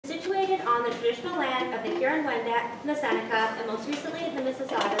on the traditional land of the Yilun Guan, the Seneca, and most recently the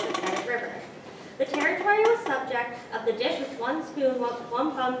Mississaugas of Credit River. The territory was subject of the dish with one spoon,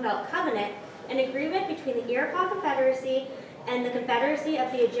 one thumb belt covenant, an agreement between the Iroquois Confederacy and the Confederacy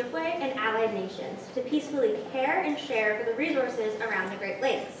of the Ojibwe and allied nations to peacefully care and share for the resources around the Great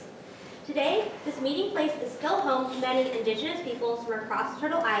Lakes. Today, this meeting place is still home to many indigenous peoples from across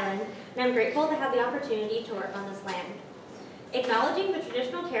Turtle Island, and I'm grateful to have the opportunity to work on this land. Acknowledging the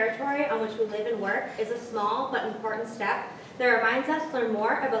traditional territory on which we live and work is a small but important step that reminds us to learn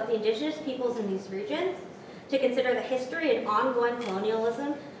more about the indigenous peoples in these regions, to consider the history and ongoing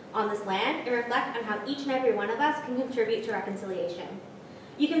colonialism on this land, and reflect on how each and every one of us can contribute to reconciliation.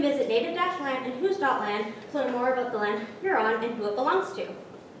 You can visit native-land and whos.land to learn more about the land you're on and who it belongs to.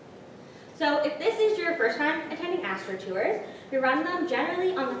 So if this is your first time attending AstroTours, we run them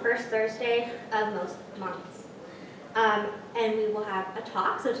generally on the first Thursday of most months. And we will have a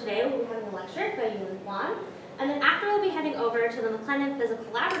talk. So today we'll be having a lecture by Yilun Guan. And then after we'll be heading over to the McLennan Physical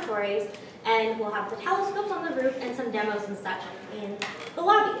Laboratories, and we'll have the telescopes on the roof and some demos and such in the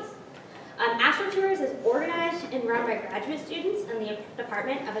lobbies. AstroTours is organized and run by graduate students in the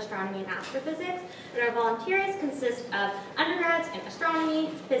Department of Astronomy and Astrophysics, and our volunteers consist of undergrads in astronomy,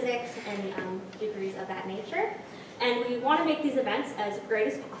 physics, and degrees of that nature. And we want to make these events as great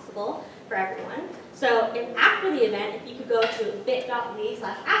as possible for everyone. So if after the event, if you could go to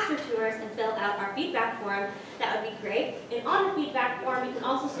bit.ly/astrotours and fill out our feedback form, that would be great. And on the feedback form, you can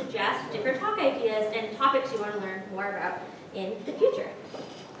also suggest different talk ideas and topics you want to learn more about in the future.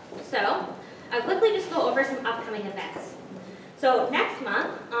 So I'll quickly just go over some upcoming events. So next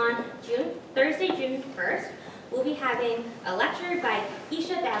month, on Thursday, June 1st, we'll be having a lecture by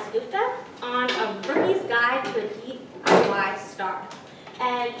Isha Dasgupta on a rookie's guide to a deep IY star.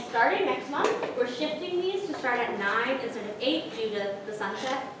 And starting next month, we're shifting these to start at 9 instead of 8 due to the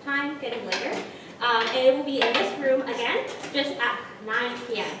sunset time getting later. And it will be in this room again, just at 9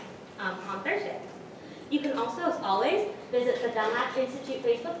 p.m. On Thursday. You can also, as always, visit the Dunlap Institute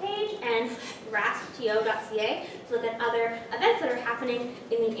Facebook page and rastto.ca to look at other events that are happening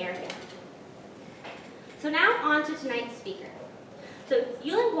in the area. So now on to tonight's speaker. So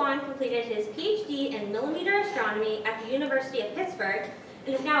Yilun Guan completed his PhD in millimeter astronomy at the University of Pittsburgh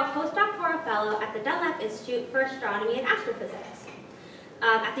and is now a postdoctoral fellow at the Dunlap Institute for Astronomy and Astrophysics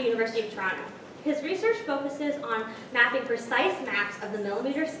at the University of Toronto. His research focuses on mapping precise maps of the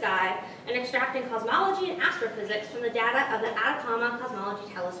millimeter sky and extracting cosmology and astrophysics from the data of the Atacama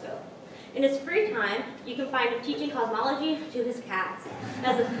Cosmology Telescope. In his free time, you can find him teaching cosmology to his cats.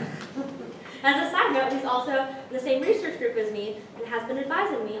 As a side note, he's also in the same research group as me and has been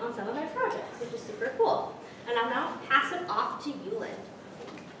advising me on some of my projects, which is super cool. And I'll now pass it off to Yilun.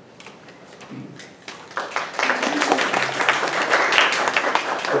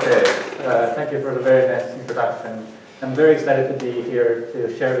 Okay, thank you for the very nice introduction. I'm very excited to be here to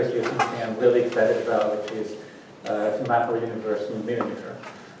share with you something I'm really excited about, which is to map our universe in millimeter.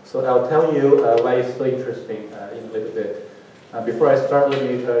 So I'll tell you why it's so interesting in a little bit. Before I start, let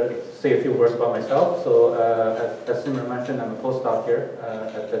me say a few words about myself. So as Simran mentioned, I'm a postdoc here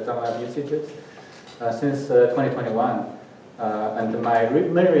at the Dunlap Institute since 2021. And my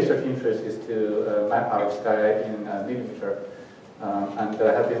main research interest is to map our sky in millimeter. And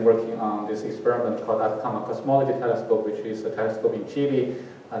I have been working on this experiment called Atacama Cosmology Telescope, which is a telescope in Chile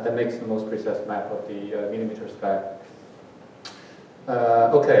that makes the most precise map of the millimeter sky.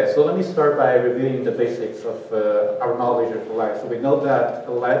 Okay, so let me start by reviewing the basics of our knowledge of light. So we know that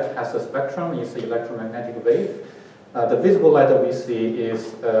light has a spectrum, it's an electromagnetic wave. The visible light that we see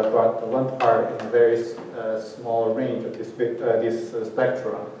is about 1 part in a very small range of this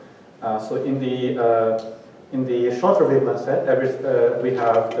spectrum. So in the shorter wavelength set, we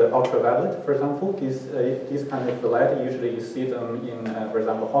have the ultraviolet, for example. These kind of light, usually you see them in, for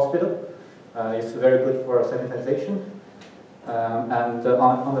example, hospital. It's very good for sanitization. And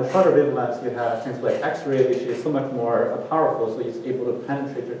on the shorter wavelengths, you have things like X-ray, which is so much more powerful, so it's able to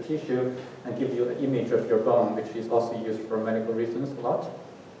penetrate your tissue and give you an image of your bone, which is also used for medical reasons a lot.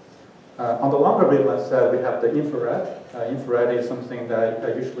 On the longer wavelength side, we have the infrared. Infrared is something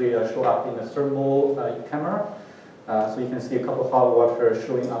that usually show up in a thermal camera. So you can see a cup of hot water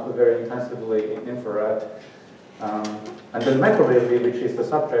showing up very intensively in infrared. And the microwave, which is the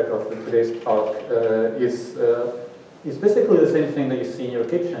subject of today's talk, is basically the same thing that you see in your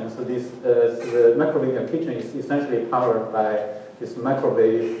kitchen. So the microwave in your kitchen is essentially powered by this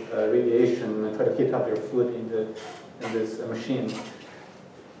microwave radiation and try to heat up your food in this machine.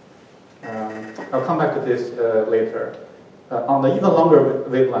 I'll come back to this later. On the even longer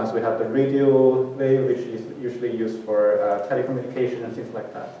wavelengths, we have the radio wave, which is usually used for telecommunication and things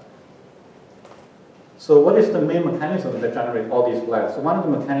like that. So what is the main mechanism that generates all these lights? So one of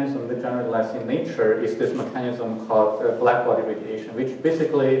the mechanisms that generate lights in nature is this mechanism called black body radiation, which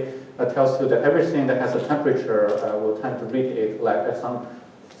basically tells you that everything that has a temperature will tend to radiate light at some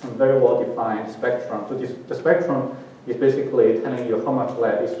very well-defined spectrum. So the spectrum is basically telling you how much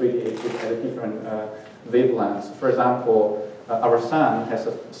light is radiated at different wavelengths. For example, our sun has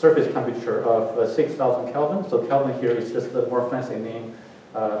a surface temperature of 6,000 Kelvin. So Kelvin here is just a more fancy name,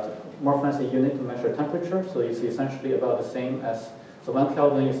 more fancy unit to measure temperature. So it's essentially about the same as, so 1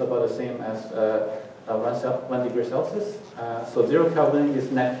 Kelvin is about the same as 1 degree Celsius. So 0 Kelvin is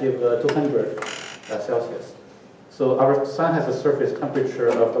negative 200 Celsius. So our sun has a surface temperature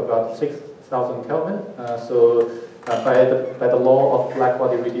of about 6,000 Kelvin. By the law of black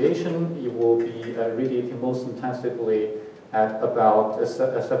body radiation, it will be radiating most intensively at about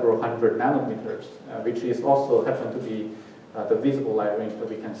several hundred nanometers, which is also happen to be the visible light range that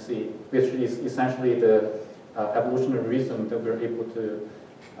we can see, which is essentially the evolutionary reason that we're able to,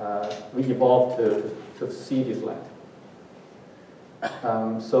 we evolved to see this light.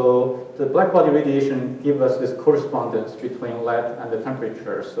 So the black body radiation gives us this correspondence between light and the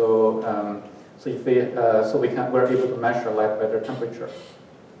temperature. So we're able to measure light by their temperature.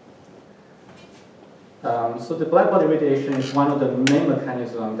 So the black body radiation is one of the main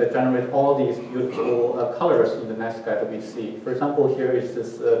mechanisms that generate all these beautiful colors in the night sky that we see. For example, here is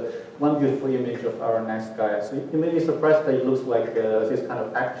this one beautiful image of our night sky. So you may be surprised that it looks like this kind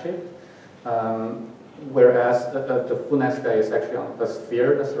of egg shape, whereas the full night sky is actually on a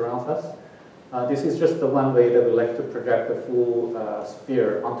sphere that surrounds us. This is just the one way that we like to project the full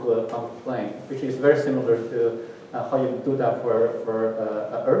sphere onto a plane, which is very similar to how you do that for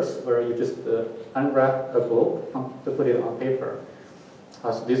Earth, where you just unwrap a globe to put it on paper.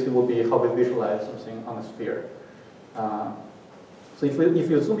 So this will be how we visualize something on a sphere. So if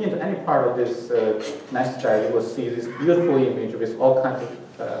you zoom into any part of this night sky, you will see this beautiful image with all kinds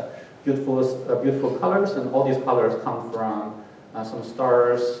of beautiful colors, and all these colors come from some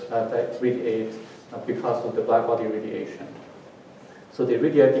stars that radiate because of the black body radiation. So they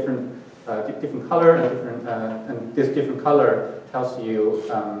radiate different color, and this different color tells you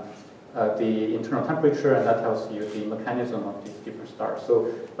the internal temperature, and that tells you the mechanism of these different stars.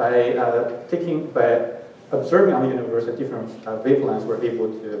 So by observing our universe at different wavelengths, we're able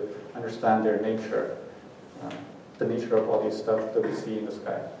to understand their nature, the nature of all this stuff that we see in the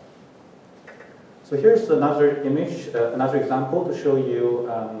sky. So here's another image, another example to show you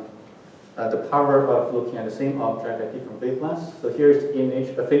the power of looking at the same object at different wavelengths. So here's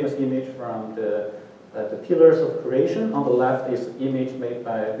image, a famous image from the pillars of creation. On the left is an image made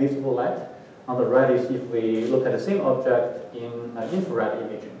by visible light. On the right is if we look at the same object in infrared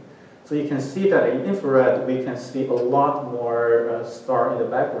imaging. So you can see that in infrared we can see a lot more star in the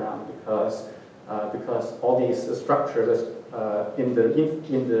background because all these structures in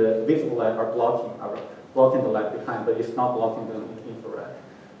the visible light are blocking the light behind, but it's not blocking them in infrared,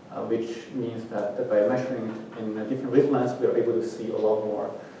 which means that by measuring in different wavelengths, we are able to see a lot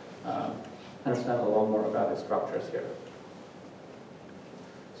more, understand a lot more about the structures here.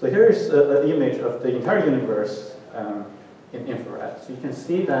 So here is an image of the entire universe in infrared. So you can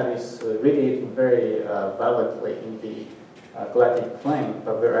see that it's radiating very violently in the galactic plane,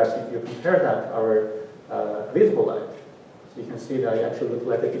 but whereas if you compare that to our visible light, so you can see that it actually looks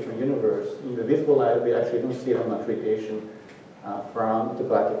like a different universe. In the visible light, we actually don't see that much radiation from the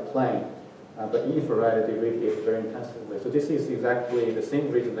galactic plane, but in infrared, they radiate very intensively. So this is exactly the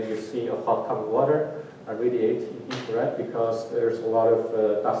same reason that you see a hot cup of water radiate in infrared, because there's a lot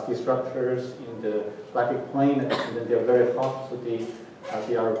of dusty structures in the galactic plane, and then they're very hot, so they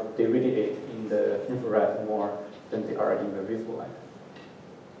radiate in the infrared more than they are in the visible light.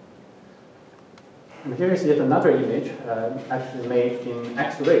 And here is yet another image, actually made in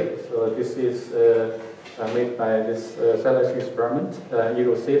X-ray. So this is made by this satellite experiment,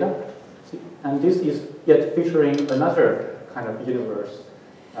 Zeta. And this is yet featuring another kind of universe,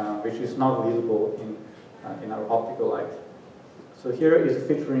 which is not visible in our optical light. So here is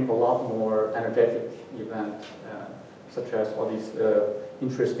featuring a lot more energetic event, such as all these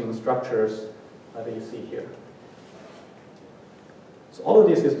interesting structures that you see here. So all of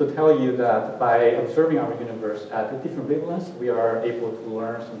this is to tell you that by observing our universe at different wavelengths, we are able to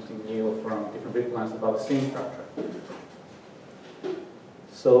learn something new from different wavelengths about the same structure.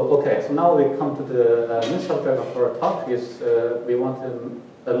 So, okay, so now we come to the main subject of our talk is we want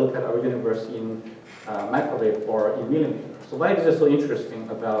to look at our universe in microwave or in millimeter. So why is it so interesting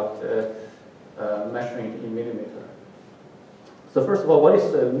about measuring in millimeter? So first of all, what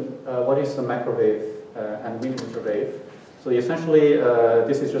is a microwave and millimeter wave? So essentially,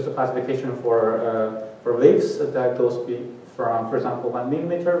 this is just a classification for waves that goes from, for example, 1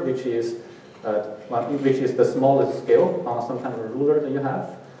 millimeter, which is the smallest scale on some kind of a ruler that you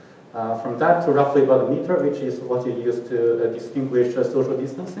have. From that to roughly about a meter, which is what you use to distinguish social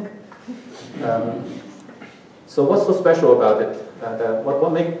distancing. So what's so special about it?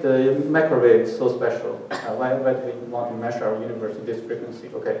 What makes the microwave so special? Why do we want to measure our universe at this frequency?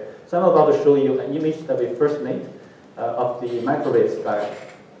 Okay, so I'm about to show you an image that we first made of the microwave sky.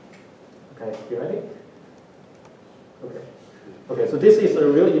 Okay, you ready? Okay. Okay, so this is a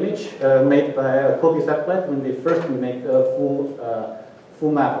real image made by a Kobe satellite when they first make a full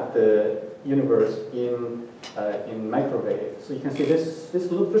map of the universe in microwave. So you can see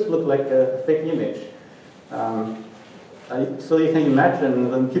this look like a fake image. So you can imagine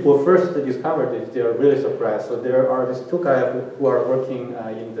when people first discovered it, they are really surprised. So there are these two guys who are working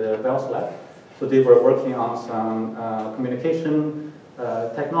in the Bell's lab. So they were working on some communication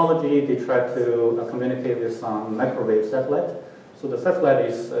technology. They tried to communicate with some microwave satellite. So the satellite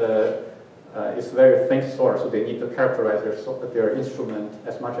is a very faint source, so they need to characterize their instrument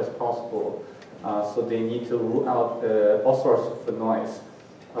as much as possible. So they need to rule out all sorts of noise.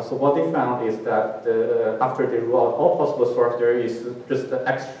 So what they found is that after they rule out all possible sources, there is just the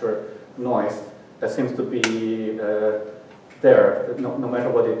extra noise that seems to be there, no matter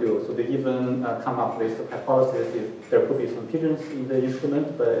what they do. So they even come up with the hypothesis if there could be some pigeons in the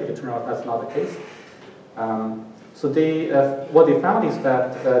instrument, but it turned out that's not the case. So what they found is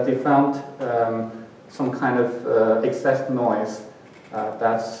that they found some kind of excess noise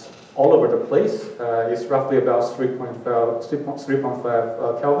that's all over the place. It's roughly about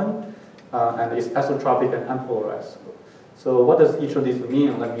 3.5 Kelvin, and it's isotropic and unpolarized. So what does each of these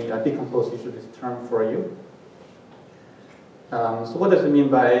mean? Let me decompose each of these terms for you. So what does it mean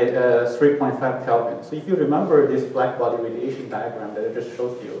by 3.5 Kelvin? So if you remember this black body radiation diagram that I just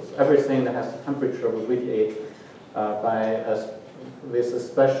showed you, so everything that has temperature will radiate with a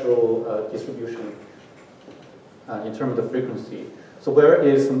special distribution in terms of the frequency. So where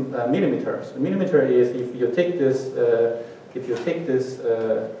is millimeters? So millimeter is if you take this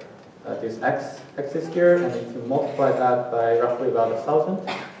this axis here, and if you multiply that by roughly about 1,000,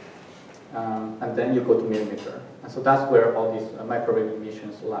 and then you go to millimeter. And so that's where all these microwave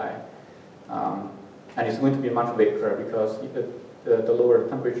emissions lie. And it's going to be much bigger because the lower the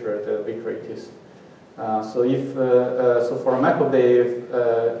temperature, the bigger it is. So for a microwave,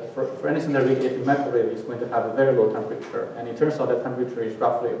 for anything that radiates in microwave, it's going to have a very low temperature, and it turns out that temperature is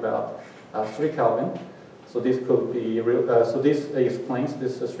roughly about 3 Kelvin. So this could be real. So this explains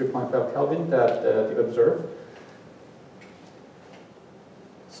this 3.5 Kelvin that they observe.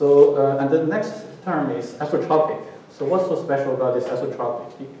 So and the next term is isotropic. So what's so special about this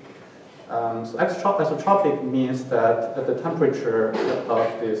isotropic? So isotropic means that the temperature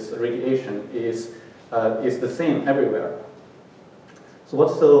of this radiation is the same everywhere. So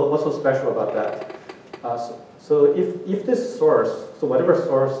what's so special about that? So if this source, so whatever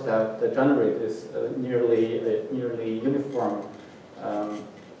source that generates this nearly uniform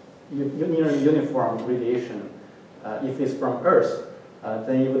radiation, if it's from Earth,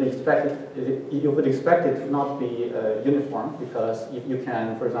 then you would expect it to not be uniform, because if you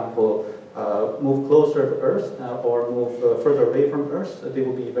can, for example, move closer to Earth or move further away from Earth, they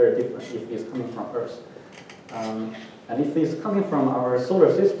will be very different if it's coming from Earth. And if it's coming from our solar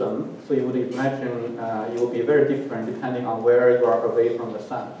system, so you would imagine it will be very different depending on where you are away from the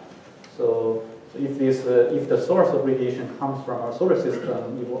sun. So if the source of radiation comes from our solar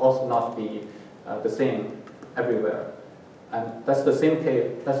system, it will also not be the same everywhere. And that's the same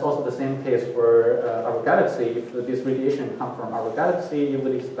case. That's also the same case for our galaxy. If this radiation comes from our galaxy, you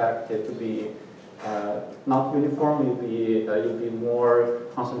would expect it to be not uniform. You'll be more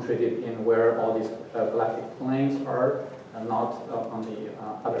concentrated in where all these galactic planes are, and not on the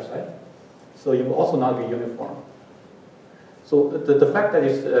other side. So you will also not be uniform. So the fact that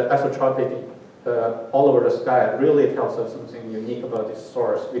it's isotropic all over the sky really tells us something unique about this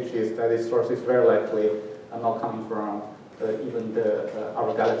source, which is that this source is very likely not coming from even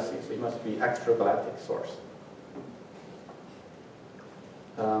our galaxy, so it must be extragalactic source.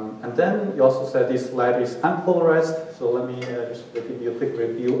 And then you also said this light is unpolarized, so let me just give you a quick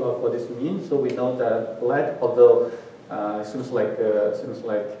review of what this means. So we know that light, although it seems like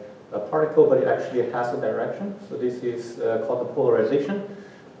a particle, but it actually has a direction. So this is called the polarization.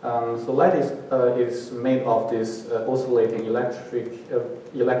 So light is made of this oscillating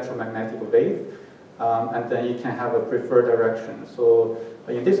electromagnetic wave. And then you can have a preferred direction. So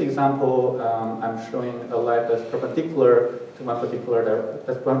in this example, I'm showing a light that's perpendicular to one particular,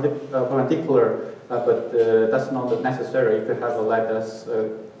 but that's not necessary. You could have a light that's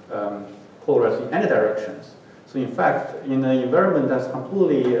polarized in any directions. So in fact, in an environment that's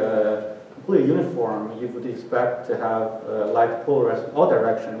completely uniform, you would expect to have light polarized in all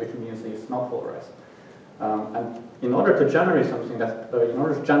directions, which means it's not polarized. And in order to generate something in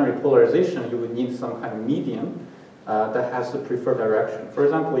order to generate polarization, you would need some kind of medium that has the preferred direction. For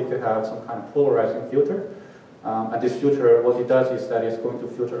example, you could have some kind of polarizing filter. And this filter, what it does is that it's going to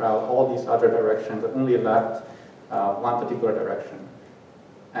filter out all these other directions and only left one particular direction.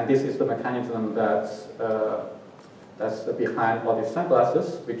 And this is the mechanism that's behind all these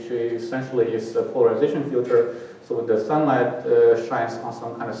sunglasses, which essentially is a polarization filter. So when the sunlight shines on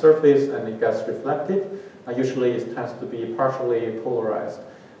some kind of surface and it gets reflected, usually it tends to be partially polarized.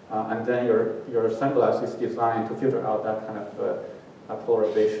 And then your sunglass is designed to filter out that kind of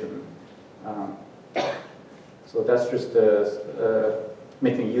polarization. So that's just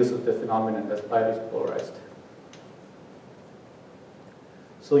making use of the phenomenon that light is polarized.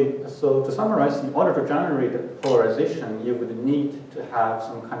 So to summarize, in order to generate polarization, you would need to have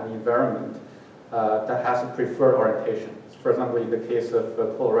some kind of environment that has a preferred orientation. For example, in the case of a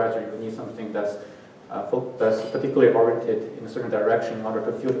polarizer, you need something that's particularly oriented in a certain direction in order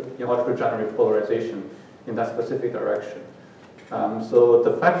to generate polarization in that specific direction. So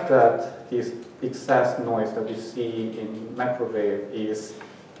the fact that this excess noise that we see in microwave is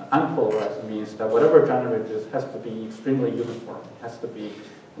unpolarized means that whatever generated has to be extremely uniform. It has to be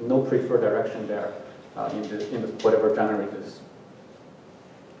no preferred direction there in the whatever generated is.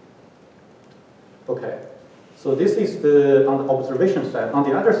 Okay, so this is on the observation side. On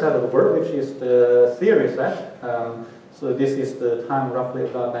the other side of the world, which is the theory side, so this is the time roughly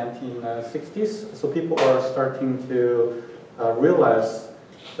about 1960s. So people are starting to realize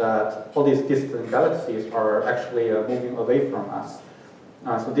that all these distant galaxies are actually moving away from us.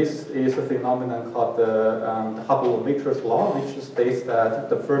 So this is a phenomenon called the Hubble matrix law, which states that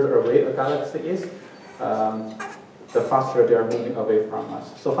the further away a galaxy is, the faster they are moving away from us.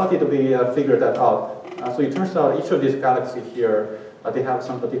 So how did we figure that out? So it turns out each of these galaxies here, they have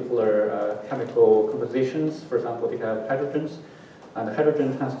some particular chemical compositions. For example, they have hydrogens, and the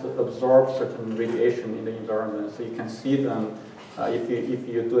hydrogen tends to absorb certain radiation in the environment. So you can see them. If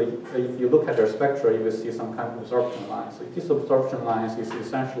you look at their spectra, you will see some kind of absorption lines. So these absorption lines is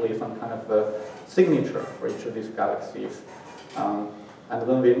essentially some kind of a signature for each of these galaxies. And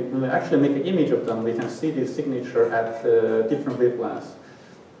when we actually make an image of them, we can see this signature at different wavelengths.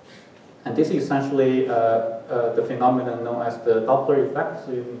 And this is essentially the phenomenon known as the Doppler effect.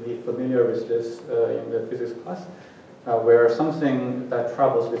 So you will be familiar with this in the physics class, where something that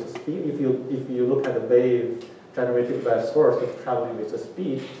travels with speed, if you look at a wave generated by a source that's traveling with a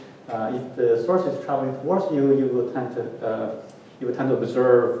speed, if the source is traveling towards you, you will tend to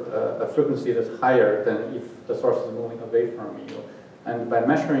observe a frequency that's higher than if the source is moving away from you. And by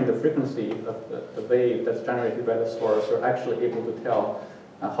measuring the frequency of the wave that's generated by the source, you're actually able to tell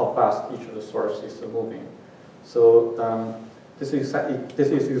how fast each of the sources is moving. So this is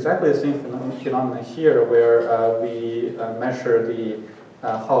exactly the same phenomenon here, where we measure the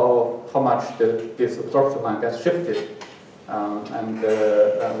how much this absorption line gets shifted, and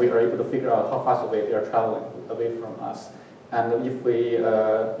we are able to figure out how fast away they are traveling away from us. And if we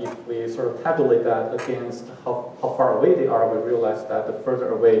sort of tabulate that against how far away they are, we realize that the further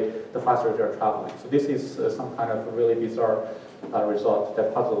away, the faster they are traveling. So this is some kind of really bizarre result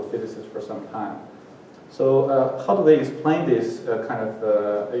that puzzled physicists for some time. So how do we explain this kind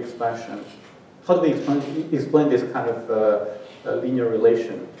of expansion? How do we explain this kind of linear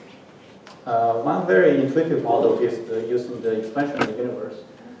relation? One very intuitive model is using the expansion of the universe,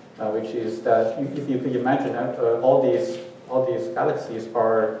 which is that if you can imagine all these galaxies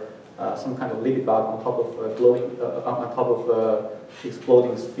are some kind of ladybug on top of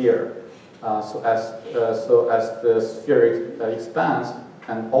exploding sphere. So as the sphere expands,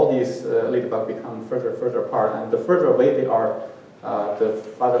 and all these ladybug become further apart, and the further away they are, the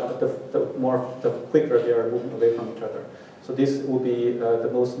quicker they are moving away from each other. So this will be the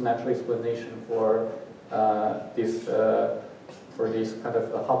most natural explanation for this kind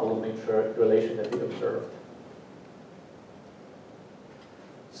of Hubble nature relation that we observed.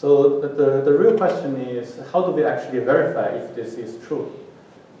 So the real question is, how do we actually verify if this is true?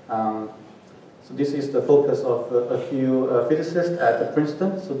 So this is the focus of a few physicists at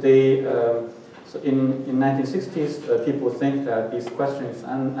Princeton. So they, so in 1960s, people think that this question is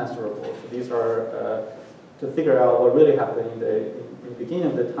unanswerable. So these are to figure out what really happened in the beginning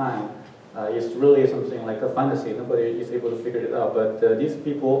of the time. Is really something like a fantasy. Nobody is able to figure it out. But these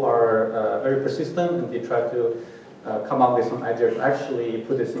people are very persistent, and they try to come up with some idea to actually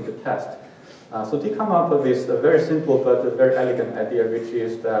put this into test. So they come up with this very simple but very elegant idea, which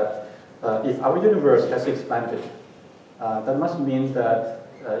is that if our universe has expanded, that must mean that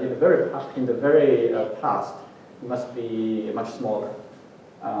in the very past, it must be much smaller.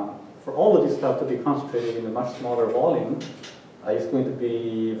 For all of this stuff to be concentrated in a much smaller volume, it's going to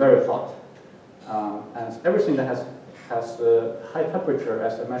be very hot. And everything that has high temperature,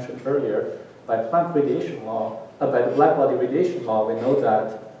 as I mentioned earlier, by Planck radiation law, by the black body radiation law, we know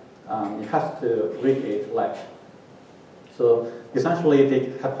that it has to radiate light. So essentially, they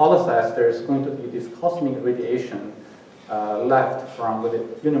hypothesize there's going to be this cosmic radiation left from the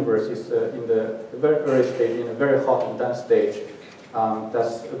universe is in the very early stage, in a very hot and dense stage,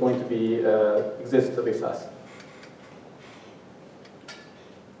 that's going to be exist with us.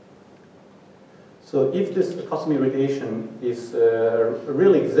 So if this cosmic radiation is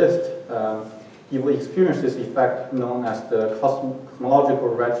really exists, you will experience this effect known as the cosmological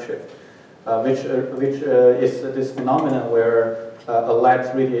redshift, which is this phenomenon where a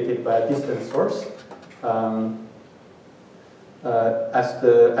light radiated by a distant source, as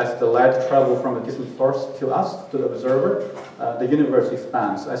the light travels from a distant source to us, to the observer, the universe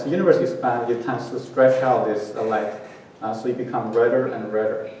expands. As the universe expands, it tends to stretch out this light, so it becomes redder and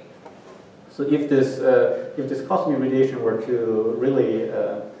redder. So if this cosmic radiation were to really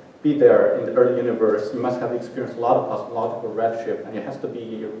be there in the early universe, you must have experienced a lot of cosmological redshift, and it has to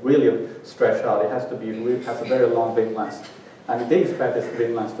be really stretched out. It has a very long wavelength, and they expect this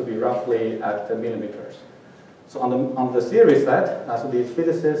wavelength to be roughly at millimeters. So on the theory set, so these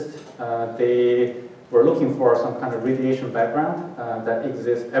physicists they were looking for some kind of radiation background that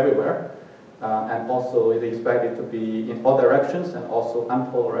exists everywhere, and also they expect it to be in all directions and also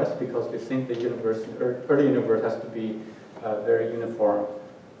unpolarized, because they think the universe, early universe, has to be very uniform.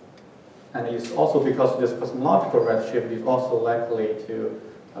 And it's also because this cosmological redshift is also likely to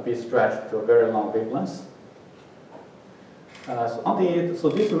be stretched to a very long wavelength. So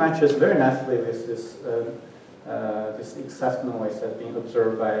this matches very nicely with this excess noise that's being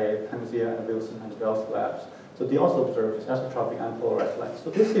observed by Tanzia and Wilson and Bell's labs. So they also observe this isotropic unpolarized light.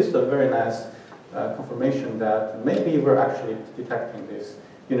 So this is a very nice confirmation that maybe we're actually detecting this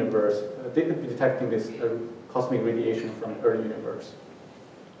universe, detecting this cosmic radiation from the early universe.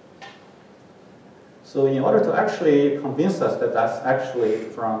 So in order to actually convince us that that's actually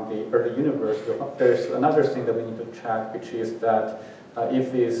from the early universe, there's another thing that we need to check, which is that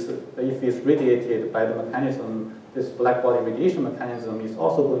if it's radiated by the mechanism, this black body radiation mechanism is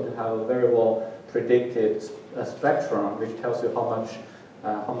also going to have a very well predicted spectrum, which tells you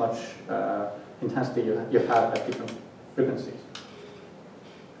how much intensity you have at different frequencies.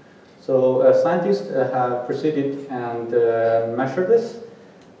 So scientists have proceeded and measured this.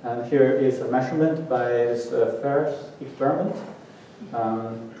 And here is a measurement by this Ferris experiment.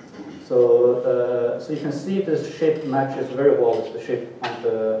 So you can see this shape matches very well with the shape on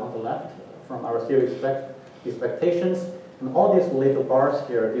the left from our theory expectations. And all these little bars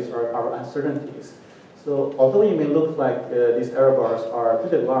here, these are our uncertainties. So although it may look like these error bars are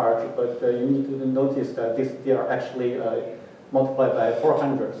pretty large, but you need to notice that they are actually multiplied by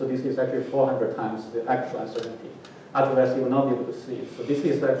 400. So this is actually 400 times the actual uncertainty. Otherwise, you will not be able to see it. So this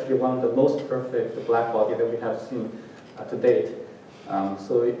is actually one of the most perfect black body that we have seen to date.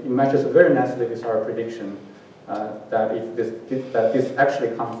 So it matches very nicely with our prediction that this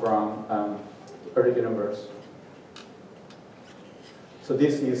actually comes from the early universe. So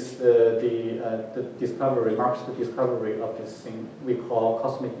this is the discovery, marks the discovery of this thing we call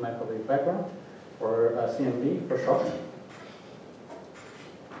cosmic microwave background, or CMB for short.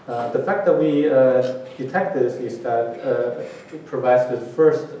 The fact that we detect this is that it provides the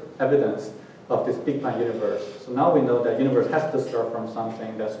first evidence of this Big Bang universe. So now we know that universe has to start from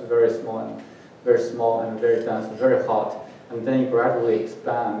something that's very small and very dense and very hot, and then it gradually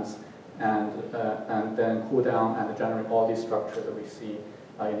expands and then cool down and generate all these structures that we see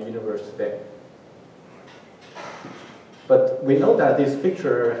in the universe today. But we know that this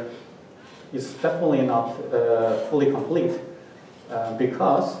picture is definitely not fully complete.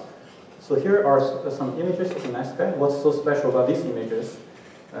 Because, so here are some images of the night sky. What's so special about these images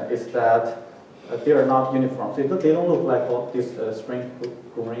is that they are not uniform. So they don't look like all this strange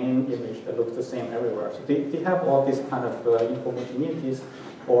green image that looks the same everywhere. So they have all these kind of inhomogeneities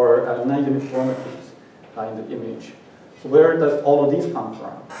or non-uniformities in the image. So where does all of these come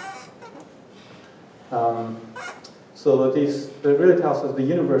from? So this really tells us the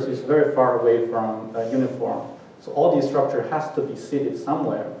universe is very far away from uniform. So all these structure has to be seated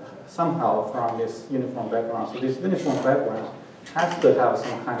somehow from this uniform background. So this uniform background has to have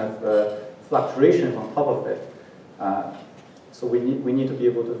some kind of fluctuations on top of it So we need to be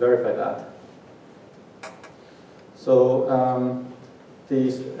able to verify that. So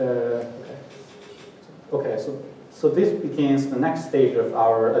so this begins the next stage of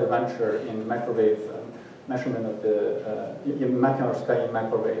our adventure in microwave measurement of the in mapping our sky in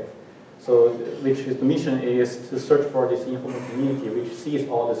microwave. So the mission is to search for this inhomogeneity which sees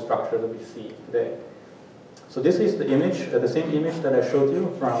all the structure that we see today. So this is the image, the same image that I showed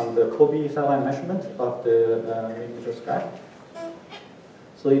you from the COBE satellite measurement of the millimeter sky.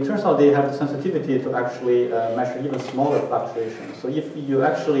 So it turns out they have the sensitivity to actually measure even smaller fluctuations. So if you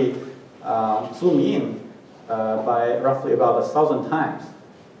actually zoom in by roughly about 1,000 times,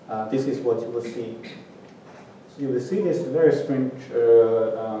 this is what you will see. So you will see this very strange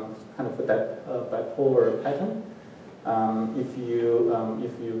kind of bipolar pattern if you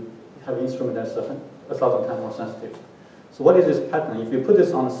have an instrument that's 1,000 times more sensitive. So what is this pattern? If you put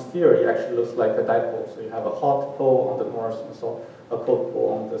this on a sphere, it actually looks like a dipole. So you have a hot pole on the north and so a cold pole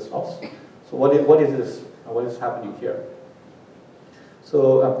on the south. So what is this? What is happening here?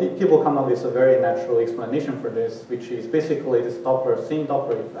 So people come up with a very natural explanation for this, which is basically this thin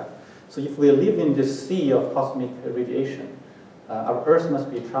Doppler effect. So if we live in this sea of cosmic radiation, our Earth must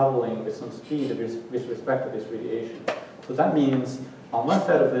be traveling with some speed with respect to this radiation. So that means on one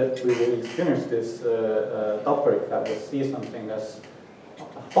side of it, we will experience this Doppler effect. We'll see something that's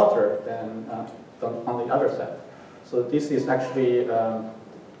hotter than on the other side. So this is actually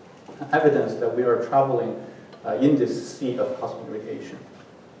evidence that we are traveling in this sea of cosmic radiation.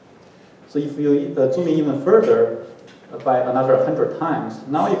 So if you zoom in even further by another 100 times,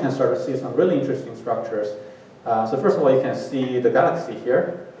 now you can start to see some really interesting structures. So first of all, you can see the galaxy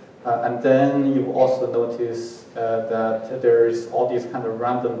here. And then you also notice that there is all these kind of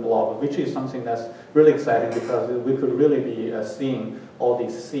random blobs, which is something that's really exciting because we could really be seeing all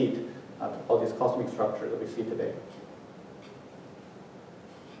these seed, all these cosmic structures that we see today.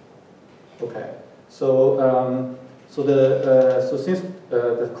 Okay, so since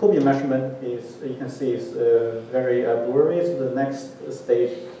the COBE measurement is, you can see, is very blurry, so the next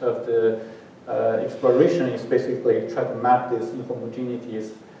stage of the exploration is basically try to map these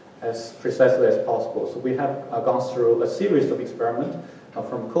inhomogeneities as precisely as possible. So we have gone through a series of experiments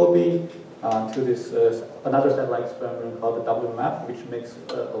from COBE to this another satellite experiment called the WMAP, which makes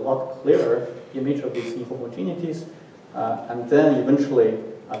a lot clearer image of these inhomogeneities, and then eventually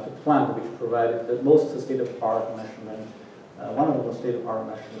to PLANT, which provided the most state-of-the-art measurement, one of the most state-of-the-art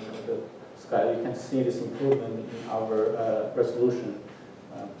measurements of the sky. You can see this improvement in our resolution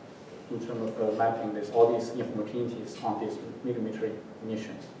in terms of mapping all these inhomogeneities on these millimetry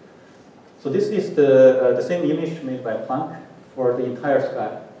emissions. So this is the same image made by Planck for the entire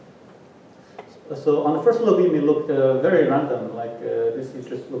sky. So on the first look, it may look very random, like this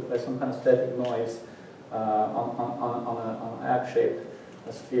just looks like some kind of static noise on an egg-shaped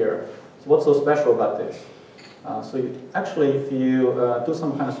sphere. So what's so special about this? Actually, if you do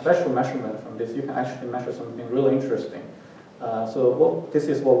some kind of special measurement from this, you can actually measure something really interesting. This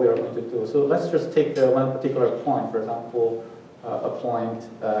is what we are going to do. So let's just take one particular point, for example, a point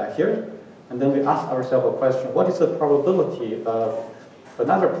here, and then we ask ourselves a question: what is the probability of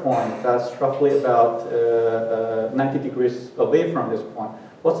another point that's roughly about 90 degrees away from this point?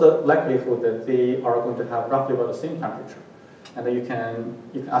 What's the likelihood that they are going to have roughly about the same temperature? And then you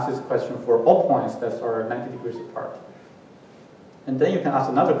can ask this question for all points that are 90 degrees apart. And then you can ask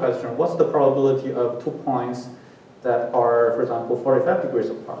another question: what's the probability of 2 points that are, for example, 45 degrees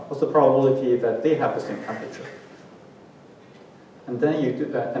apart? What's the probability that they have the same temperature? And then you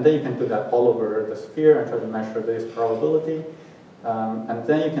can do that all over the sphere and try to measure this probability. And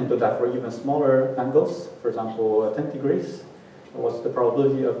then you can do that for even smaller angles, for example, 10 degrees. What's the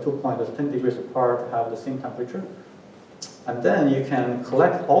probability of 2 points that's 10 degrees apart have the same temperature? And then you can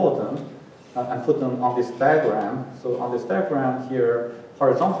collect all of them and put them on this diagram. So on this diagram here,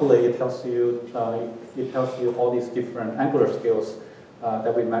 horizontally, it tells you all these different angular scales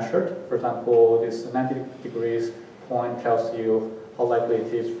that we measured. For example, this 90 degrees point tells you how likely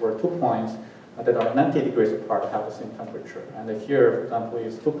it is for 2 points that are 90 degrees apart to have the same temperature. And here, for example,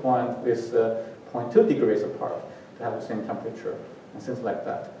 is 2 points with 0.2 degrees apart to have the same temperature, and things like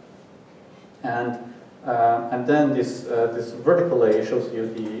that. And then this vertically shows you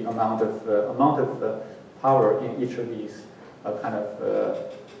the amount of power in each of these kind of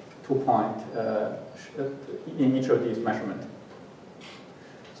 2 point in each of these measurements.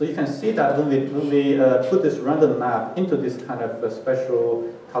 So you can see that when we put this random map into this kind of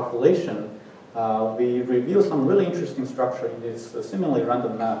special calculation, we reveal some really interesting structure in this seemingly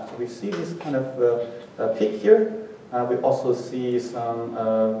random map. So we see this kind of peak here, we also see some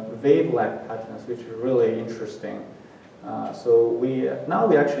wave-like patterns, which are really interesting. So now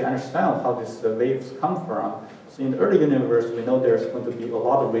we actually understand how these waves come from. So in the early universe, we know there's going to be a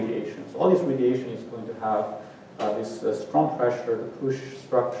lot of radiation. So all this radiation is going to have this strong pressure to push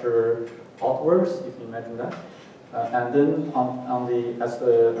structure outwards, if you imagine that. And then as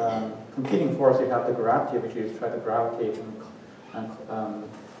the competing force, you have the gravity, which is try to gravitate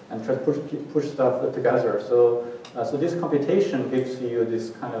and try to push stuff together. So this computation gives you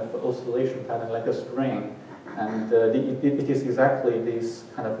this kind of oscillation pattern like a string. And it is exactly this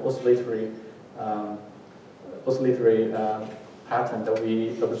kind of oscillatory pattern that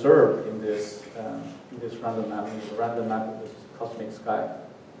we observe in this random map of this cosmic sky.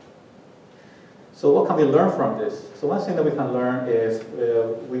 So what can we learn from this? So one thing that we can learn is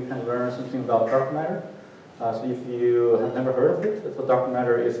we can learn something about dark matter. So if you have never heard of it, so dark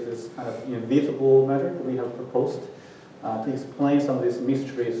matter is this kind of invisible matter that we have proposed to explain some of these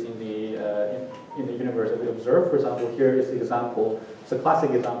mysteries in the universe that we observe. For example, here is the example. It's a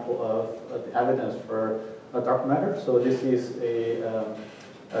classic example of the evidence for dark matter. So this is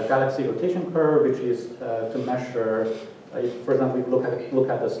a galaxy rotation curve, which is to measure. For example, if you look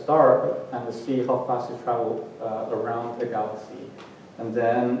at the star and see how fast it travels around the galaxy. And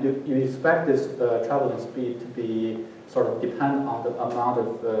then you expect this traveling speed to be sort of depend on the amount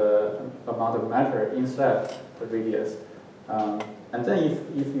of matter inside the radius. And then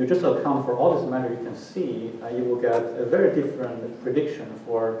if you just account for all this matter you can see, you will get a very different prediction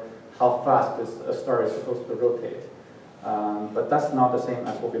for how fast a star is supposed to rotate. But that's not the same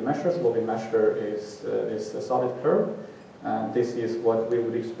as what we measure. So what we measure is a solid curve. And this is what we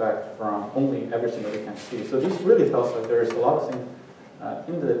would expect from only everything that we can see. So this really tells us there is a lot of things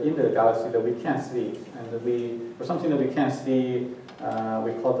in the galaxy that we can't see. And for something that we can't see,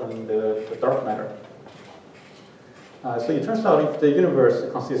 we call them the dark matter. So it turns out if the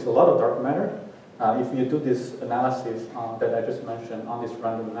universe consists of a lot of dark matter, if you do this analysis that I just mentioned on this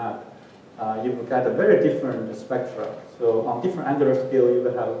random map, you will get a very different spectra. So on different angular scale, you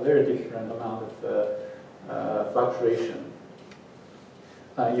will have a very different amount of fluctuation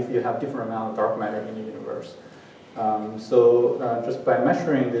if you have different amount of dark matter in the universe. So just by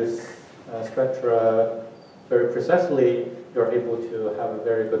measuring this spectra very precisely, you're able to have a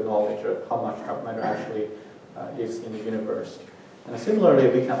very good knowledge of how much dark matter actually is in the universe. And similarly,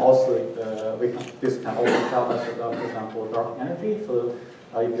 this can also tell us about, for example, dark energy. So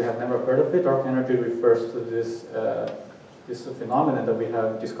if you have never heard of it, dark energy refers to this phenomenon that we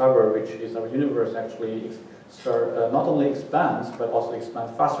have discovered, which is our universe actually not only expands, but also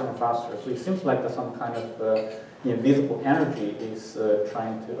expands faster and faster. So it seems like that some kind of invisible energy is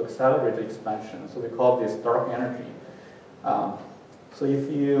trying to accelerate the expansion. So we call this dark energy. So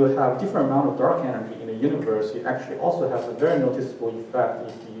if you have different amount of dark energy in the universe, it actually also has a very noticeable effect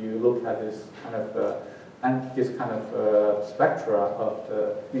if you look at this kind of spectra of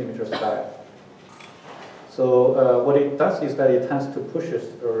the millimeter sky. So what it does is that it tends to push us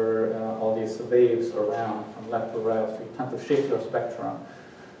through all these waves around from left to right. So you tend to shift your spectrum.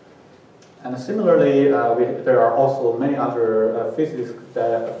 And similarly, there are also many other physics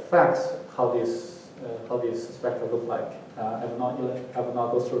that affects how these spectra look like. I will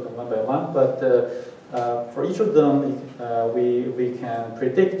not go through them one by one, but for each of them, we can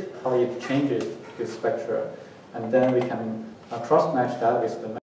predict how it changes this spectra, and then we can cross-match that with the